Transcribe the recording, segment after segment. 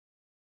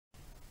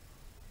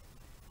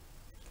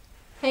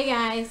Hey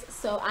guys,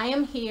 so I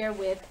am here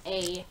with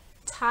a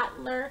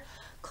Toddler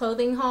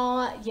clothing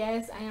haul.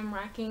 Yes, I am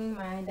rocking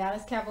my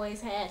Dallas Cowboys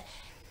hat.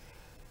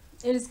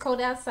 It is cold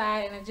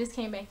outside and I just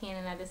came back in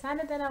and I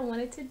decided that I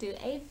wanted to do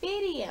a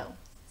video.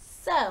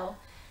 So,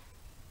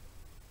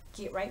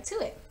 get right to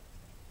it.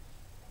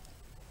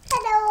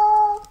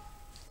 Hello.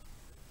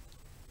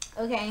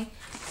 Okay,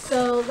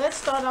 so let's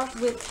start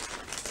off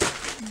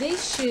with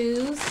these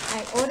shoes.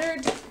 I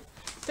ordered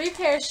 3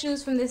 pair of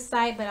shoes from this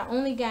site, but I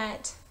only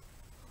got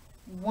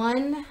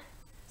 1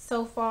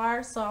 so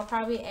far, so I'll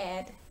probably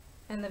add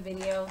in the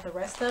video the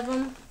rest of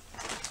them,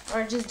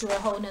 or just do a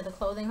whole nother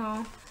clothing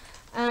haul.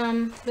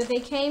 But they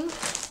came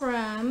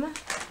from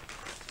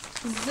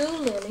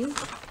Zulily,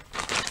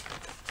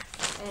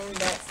 and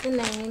that's the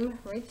name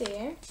right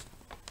there.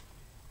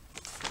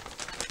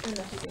 I don't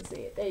know if you can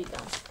see it. There you go.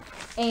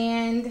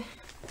 And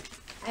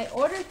I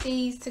ordered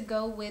these to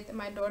go with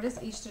my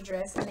daughter's Easter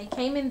dress, and they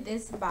came in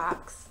this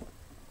box.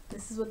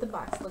 This is what the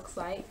box looks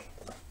like.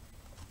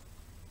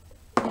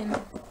 And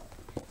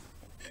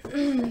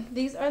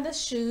these are the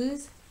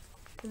shoes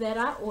that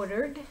I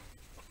ordered,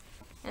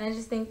 and I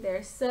just think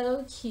they're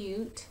so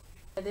cute.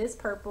 This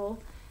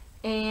purple,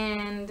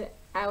 and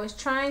I was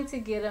trying to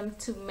get them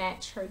to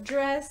match her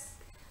dress,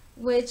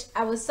 which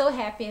I was so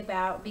happy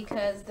about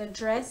because the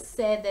dress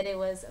said that it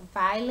was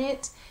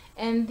violet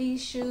and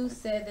these shoes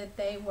said that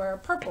they were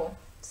purple.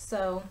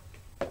 So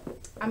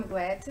I'm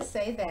glad to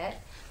say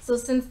that. So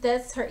since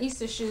that's her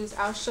Easter shoes,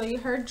 I'll show you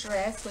her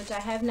dress, which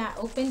I have not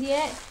opened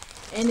yet.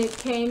 And it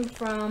came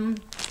from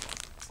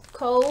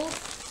Kohl's.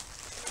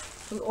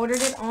 We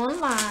ordered it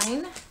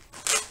online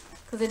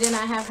because it did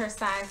not have her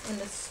size in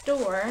the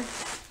store,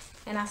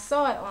 and I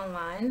saw it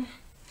online.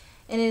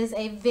 And it is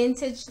a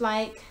vintage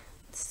like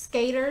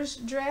skater's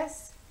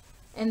dress,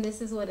 and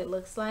this is what it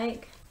looks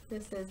like.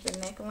 This is the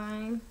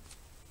neckline.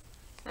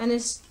 I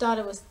just thought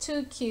it was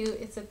too cute.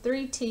 It's a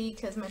 3T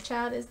because my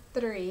child is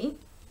 3,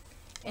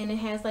 and it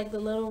has like the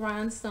little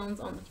rhinestones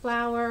on the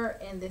flower,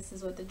 and this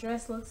is what the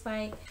dress looks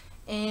like.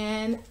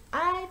 And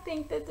I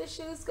think that the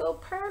shoes go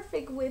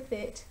perfect with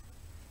it.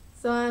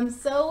 So I'm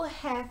so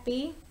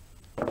happy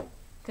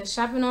because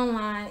shopping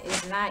online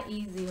is not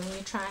easy when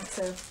you're trying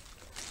to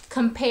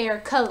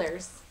compare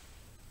colors.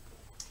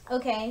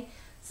 Okay,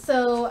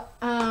 so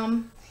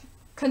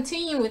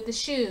continue with the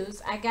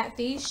shoes. I got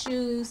these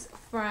shoes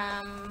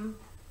from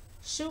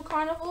Shoe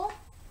Carnival,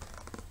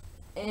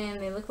 and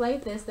they look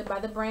like this. They're by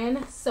the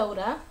brand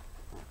Soda,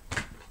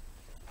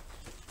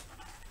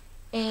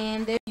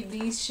 and they're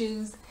these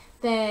shoes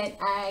that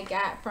I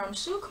got from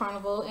Shoe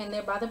Carnival, and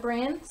they're by the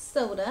brand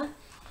Soda.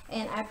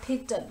 And I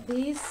picked up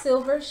these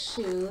silver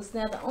shoes.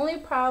 Now the only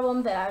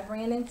problem that I've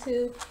ran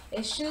into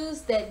is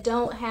shoes that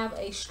don't have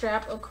a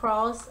strap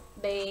across.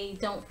 They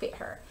don't fit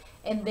her,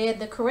 and they're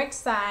the correct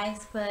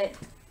size, but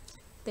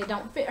they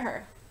don't fit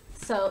her.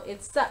 So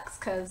it sucks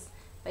because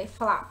they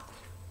flop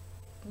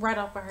right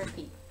off of her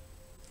feet.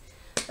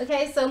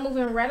 Okay, so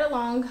moving right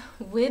along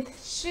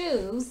with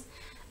shoes,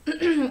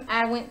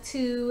 I went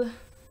to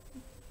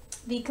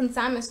the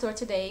consignment store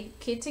today,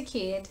 Kid to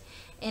Kid,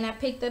 and I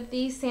picked up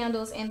these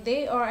sandals, and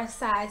they are a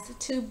size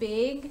too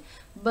big,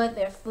 but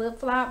they're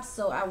flip-flops,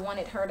 so I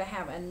wanted her to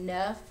have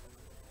enough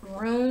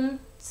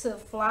room to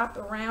flop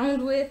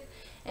around with.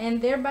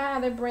 And they're by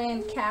the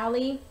brand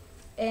Cali,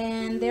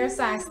 and they're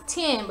size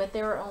 10, but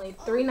they were only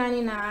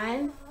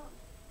 $3.99.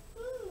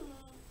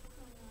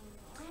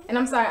 And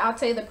I'm sorry, I'll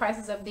tell you the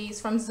prices of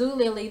these. From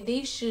Zulily,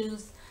 these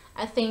shoes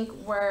I think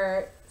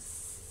were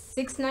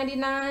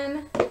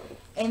 $6.99,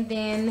 and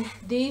then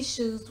these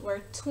shoes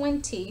were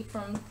 $20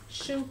 from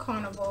Shoe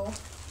Carnival.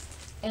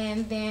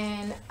 And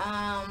then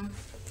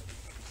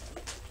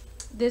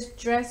this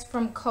dress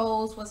from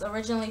Kohl's was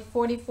originally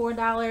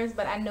 $44,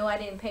 but I know I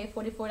didn't pay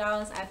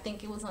 $44. I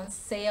think it was on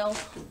sale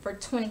for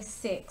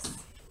 $26.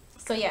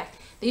 So yeah,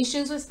 these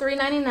shoes was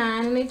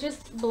 $3.99, and they're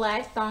just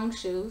black thong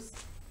shoes.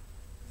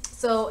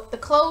 So the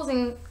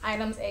clothing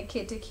items at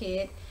Kid to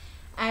Kid,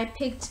 I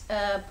picked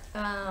up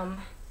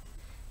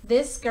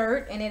this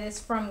skirt, and it is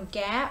from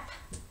Gap,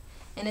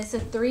 and it's a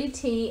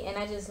 3T, and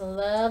I just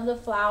love the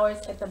flowers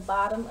at the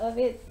bottom of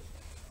it.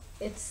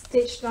 It's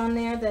stitched on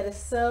there. That is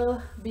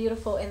so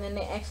beautiful. And then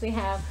they actually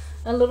have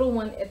a little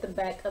one at the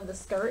back of the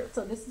skirt.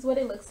 So this is what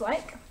it looks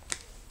like,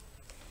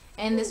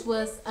 and this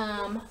was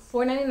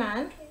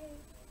 $4.99.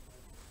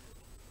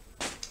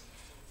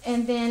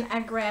 And then I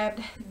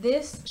grabbed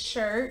this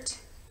shirt,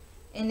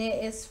 and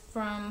it is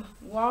from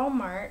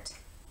Walmart,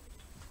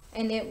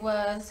 and it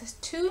was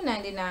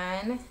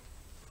 $2.99,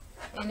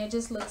 and it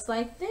just looks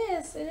like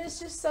this. It is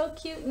just so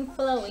cute and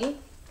flowy.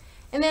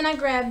 And then I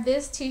grabbed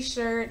this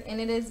t-shirt,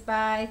 and it is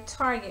by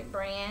Target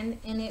brand,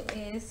 and it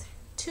is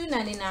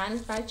 $2.99.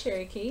 It's by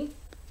Cherokee,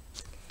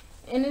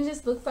 and it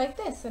just looks like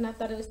this, and I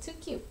thought it was too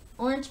cute.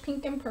 Orange,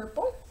 pink, and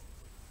purple.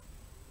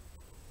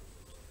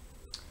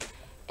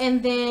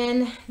 And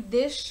then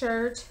this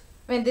shirt,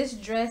 this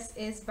dress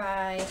is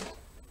by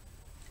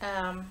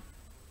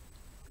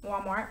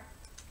Walmart,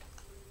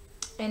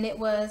 and it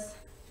was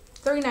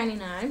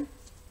 $3.99.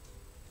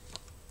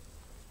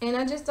 And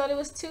I just thought it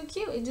was too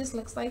cute. It just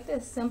looks like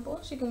this,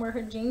 simple. She can wear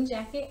her jean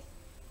jacket,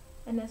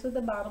 and that's what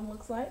the bottom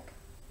looks like.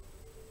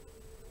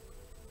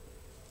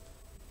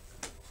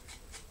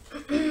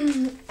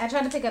 I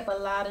tried to pick up a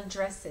lot of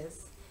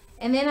dresses,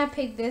 and then I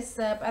picked this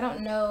up. I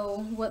don't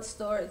know what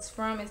store it's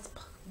from. It's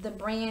the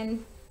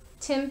brand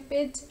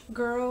Tempted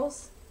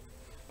Girls,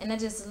 and I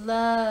just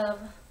love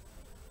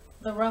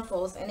the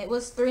ruffles, and it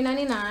was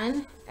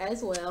 $3.99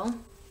 as well,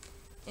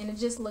 and it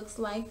just looks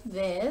like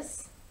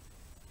this.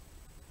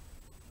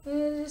 And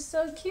it's just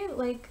so cute.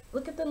 Like,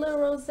 look at the little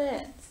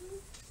rosettes.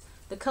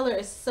 The color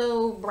is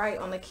so bright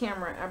on the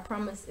camera. I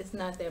promise it's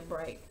not that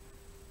bright.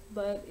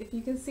 But if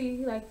you can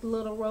see, like, the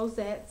little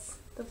rosettes,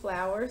 the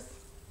flowers.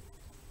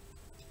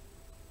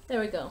 There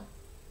we go.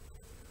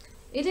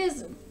 It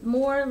is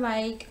more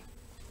like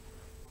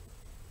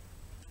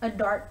a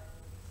dark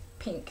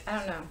pink. I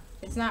don't know.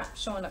 It's not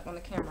showing up on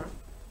the camera.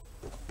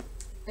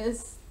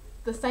 It's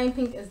the same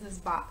pink as this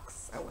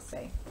box, I would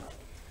say.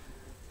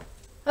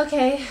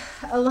 Okay,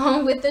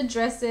 along with the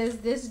dresses,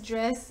 this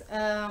dress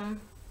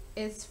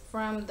is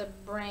from the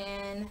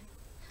brand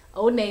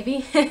Old Navy,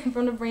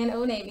 from the brand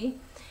Old Navy,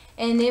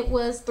 and it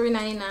was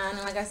 $3.99. And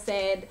like I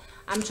said,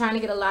 I'm trying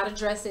to get a lot of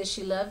dresses.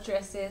 She loves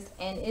dresses,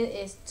 and it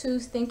is too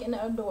stinking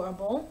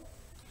adorable.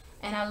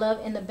 And I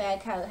love in the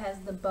back how it has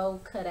the bow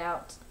cut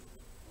out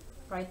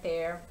right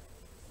there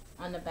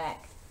on the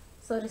back.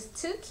 So it is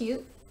too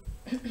cute.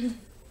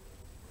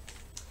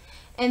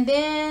 And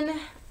then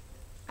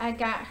I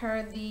got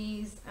her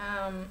these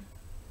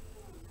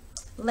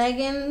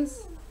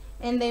leggings,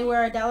 and they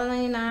were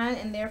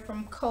 $1.99, and they're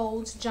from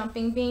Kohl's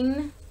Jumping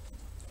Bean,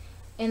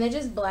 and they're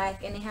just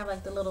black, and they have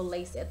like the little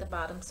lace at the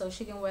bottom, so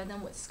she can wear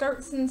them with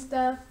skirts and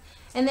stuff.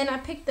 And then I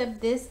picked up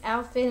this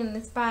outfit, and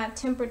it's by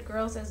Tempered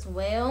Girls as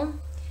well,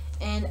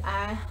 and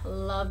I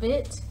love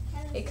it.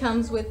 It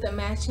comes with the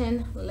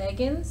matching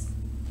leggings,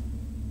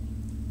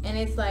 and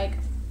it's like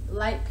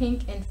light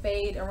pink and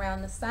fade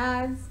around the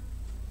sides.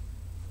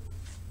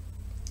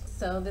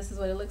 So this is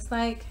what it looks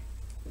like,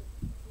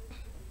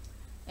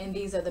 and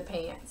these are the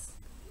pants,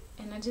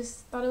 and I just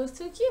thought it was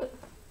too cute.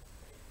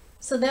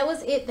 So that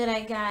was it that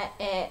I got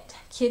at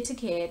Kid to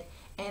Kid.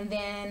 And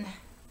then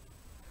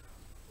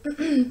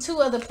two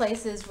other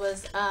places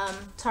was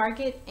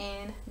Target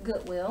and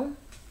Goodwill.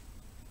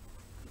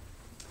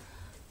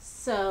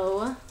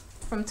 So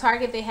from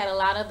Target, they had a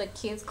lot of the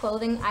kids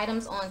clothing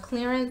items on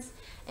clearance,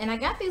 and I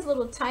got these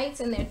little tights,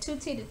 and they're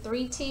 2T to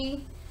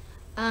 3T,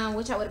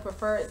 which I would have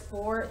preferred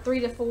 3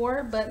 to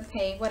 4, but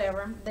hey,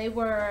 whatever. They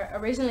were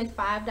originally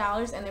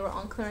 $5, and they were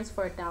on clearance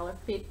for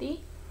 $1.50.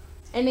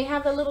 And they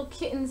have the little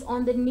kittens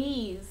on the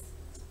knees.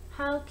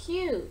 How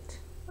cute.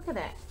 Look at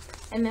that.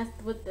 And that's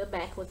what the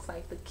back looks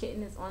like. The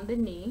kitten is on the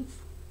knee.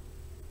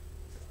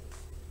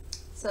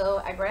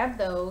 So I grabbed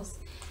those.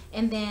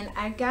 And then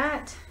I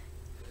got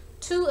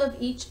 2 of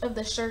each of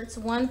the shirts.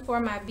 One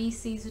for my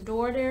BC's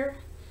daughter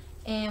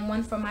and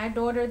one for my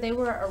daughter. They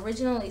were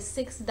originally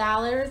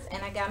 $6,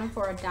 and I got them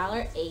for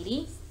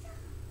 $1.80.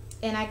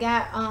 And I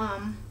got,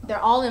 they're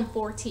all in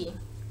 4T.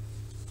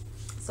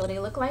 So they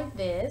look like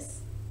this.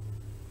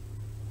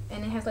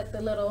 And it has like the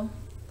little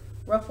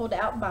ruffled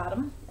out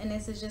bottom, and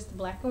this is just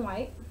black and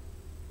white.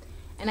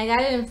 And I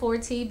got it in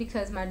 4T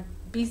because my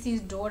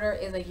BC's daughter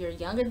is a year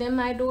younger than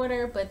my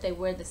daughter, but they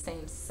wear the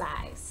same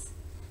size.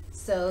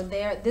 So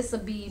this will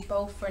be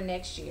both for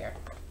next year.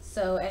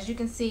 So as you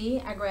can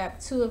see, I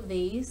grabbed 2 of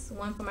these,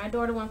 one for my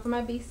daughter, one for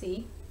my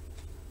BC.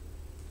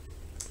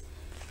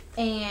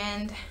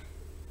 And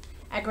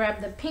I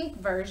grabbed the pink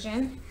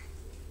version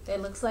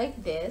that looks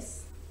like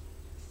this.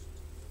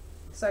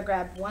 So I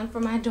grabbed one for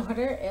my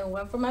daughter and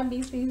one for my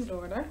BC's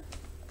daughter.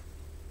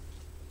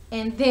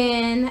 And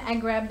then I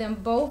grabbed them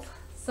both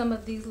some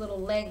of these little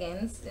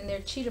leggings, and they're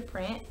cheetah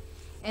print.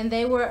 And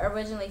they were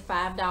originally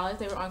 $5.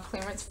 They were on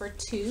clearance for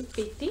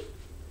 $2.50.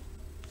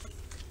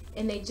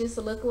 And they just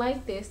look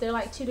like this. They're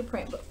like cheetah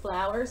print but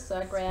flowers. So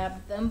I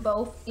grabbed them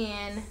both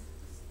in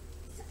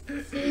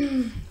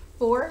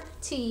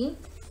 4T.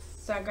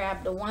 So I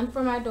grabbed the one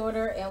for my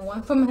daughter and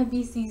one for my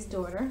BC's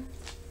daughter.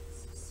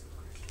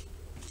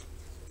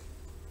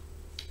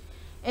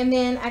 And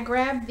then I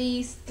grabbed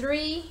these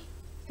 3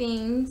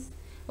 things.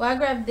 Well, I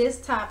grabbed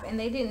this top, and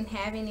they didn't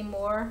have any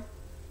more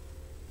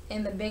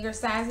in the bigger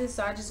sizes,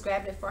 so I just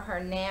grabbed it for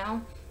her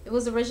now. It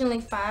was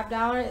originally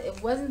 $5.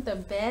 It wasn't the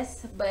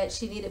best, but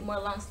she needed more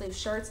long sleeve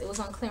shirts. It was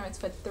on clearance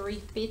for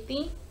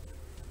 $3.50.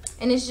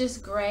 And it's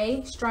just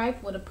gray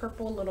stripe with a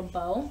purple little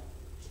bow.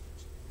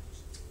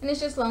 And it's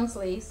just long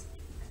sleeves.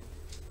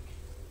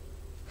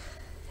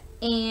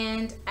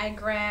 And I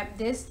grabbed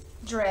this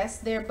dress.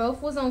 They're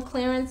both was on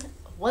clearance.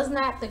 Was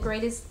not the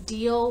greatest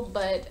deal,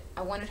 but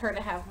I wanted her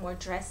to have more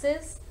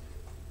dresses.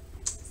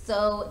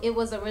 So it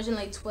was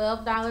originally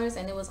 $12,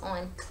 and it was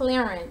on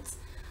clearance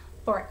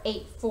for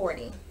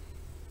 $8.40.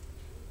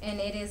 And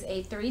it is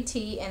a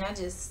 3T, and I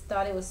just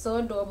thought it was so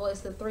adorable.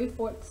 It's the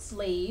 3/4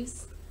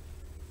 sleeves.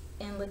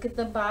 And look at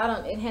the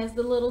bottom. It has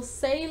the little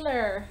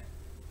sailor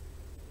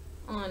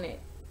on it,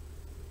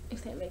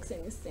 if that makes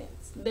any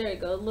sense. There you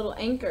go, little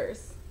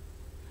anchors.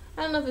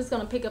 I don't know if it's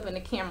going to pick up in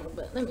the camera,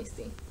 but let me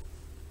see.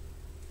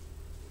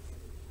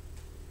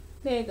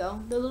 There you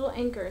go, the little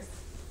anchors.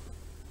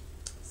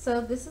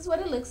 So this is what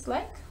it looks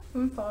like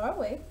from far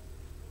away.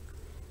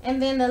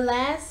 And then the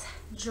last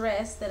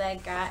dress that I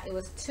got, it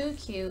was too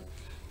cute.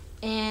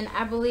 And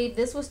I believe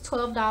this was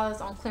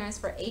 $12 on clearance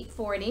for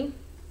 $8.40.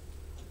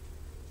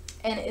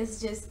 And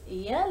it's just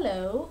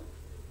yellow.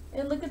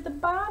 And look at the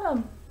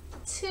bottom.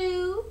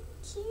 Too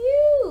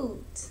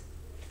cute.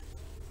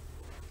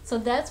 So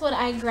that's what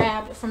I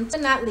grabbed from,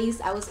 not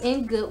least, I was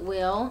in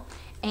Goodwill,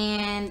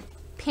 and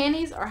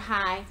panties are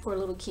high for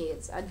little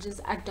kids. I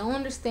don't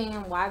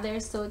understand why they're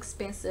so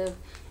expensive.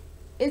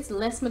 It's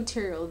less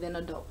material than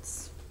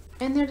adults,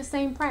 and they're the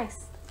same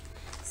price.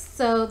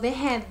 So they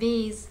had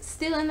these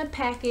still in the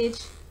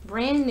package,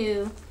 brand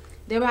new.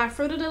 They're by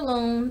Fruit of the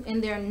Loom,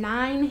 and they're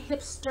 9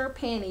 hipster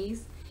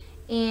panties,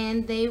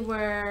 and they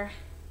were,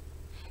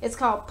 it's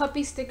called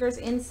puppy stickers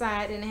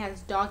inside, and it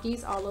has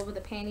doggies all over the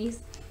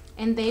panties.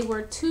 And they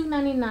were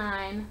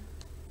 $2.99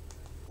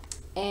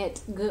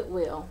 at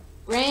Goodwill,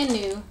 brand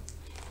new,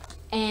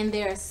 and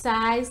they're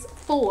size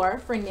 4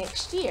 for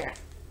next year.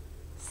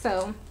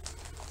 So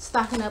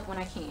stocking up when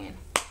I can.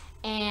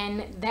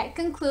 And that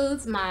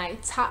concludes my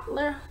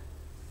Toddler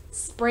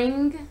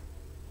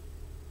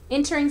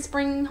entering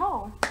spring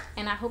haul.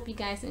 And I hope you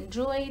guys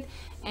enjoyed,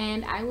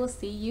 and I will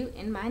see you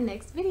in my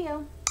next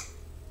video.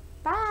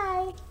 Bye.